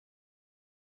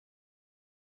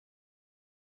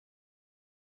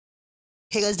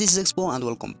Hey guys, this is Expo and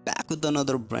welcome back with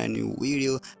another brand new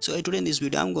video. So today in this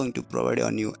video I'm going to provide a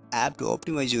new app to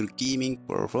optimize your gaming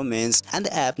performance, and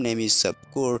the app name is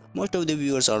SUBCORE. Most of the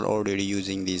viewers are already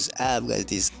using this app guys.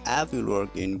 This app will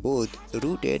work in both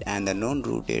rooted and the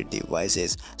non-rooted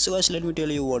devices. So guys, let me tell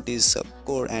you what is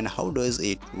SUBCORE and how does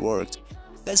it work.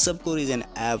 Guys, SUBCORE is an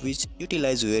app which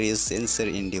utilizes various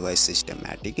sensors in device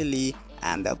systematically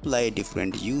and apply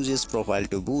different usage profile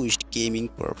to boost gaming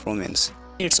performance.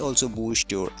 It's also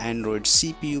boosts your Android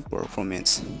CPU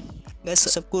performance. Guys,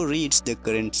 SUBCORE reads the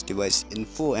current device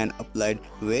info and applied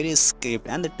various scripts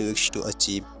and the tweaks to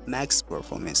achieve max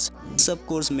performance.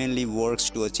 SUBCORE mainly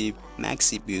works to achieve max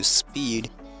CPU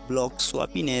speed, block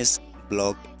swappiness,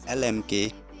 block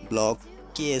LMK, block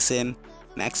KSM,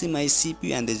 maximize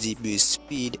CPU and the GPU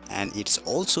speed, and it's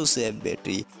also save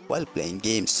battery while playing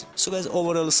games. So guys,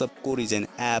 overall SUBCORE is an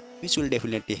app which will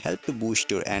definitely help to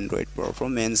boost your Android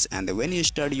performance, and when you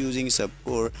start using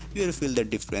SUBCORE you will feel the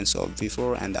difference of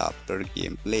before and after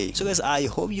gameplay. So guys, I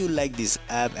hope you like this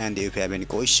app, and if you have any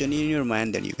question in your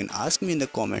mind then you can ask me in the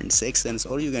comment sections,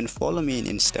 or you can follow me in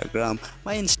Instagram.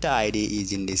 My Insta ID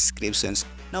is in descriptions.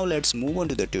 Now let's move on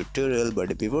to the tutorial,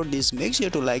 but before this make sure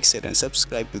to like, share and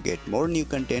subscribe to get more new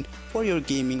content for your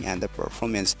gaming and the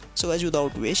performance. So guys,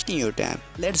 without wasting your time,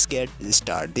 let's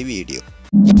start the video.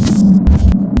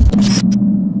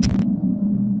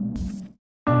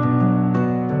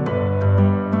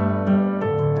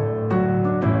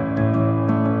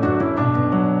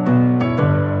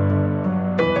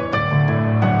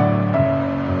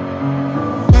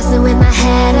 Messing with my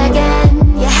head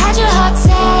again. You had your heart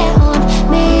set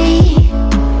on me,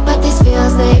 but these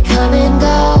feels, they come and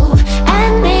go,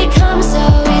 and they come so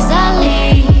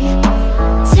easily.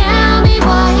 Tell me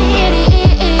what it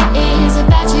is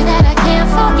about you that I can't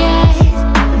forget,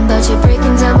 but you're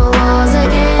breaking down my walls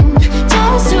again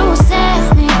just to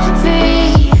set me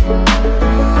free.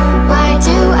 Why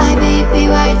do I, baby,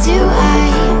 why do I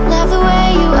love the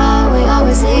way you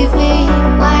always leave me?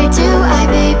 Why do I,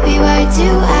 baby, why do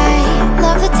I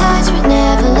love the touch but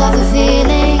never love the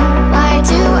feeling? Why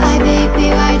do I, baby,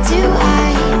 why do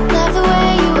I love the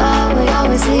way you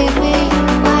always leave me?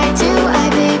 Why do I,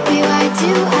 baby, why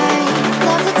do I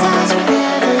love the touch but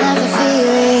never love the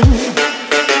feeling?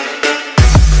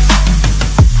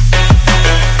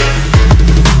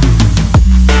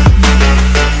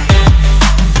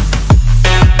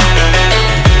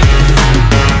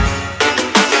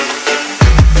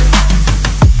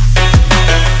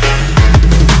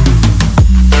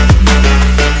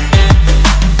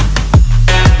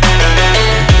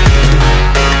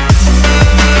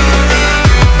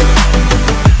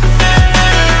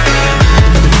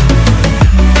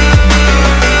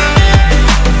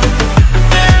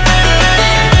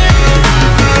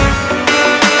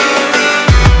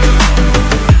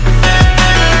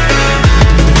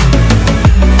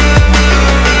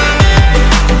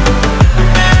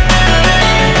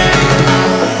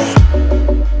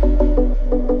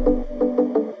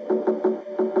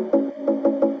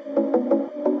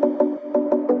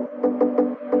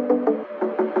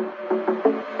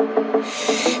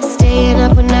 Staying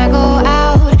up when I go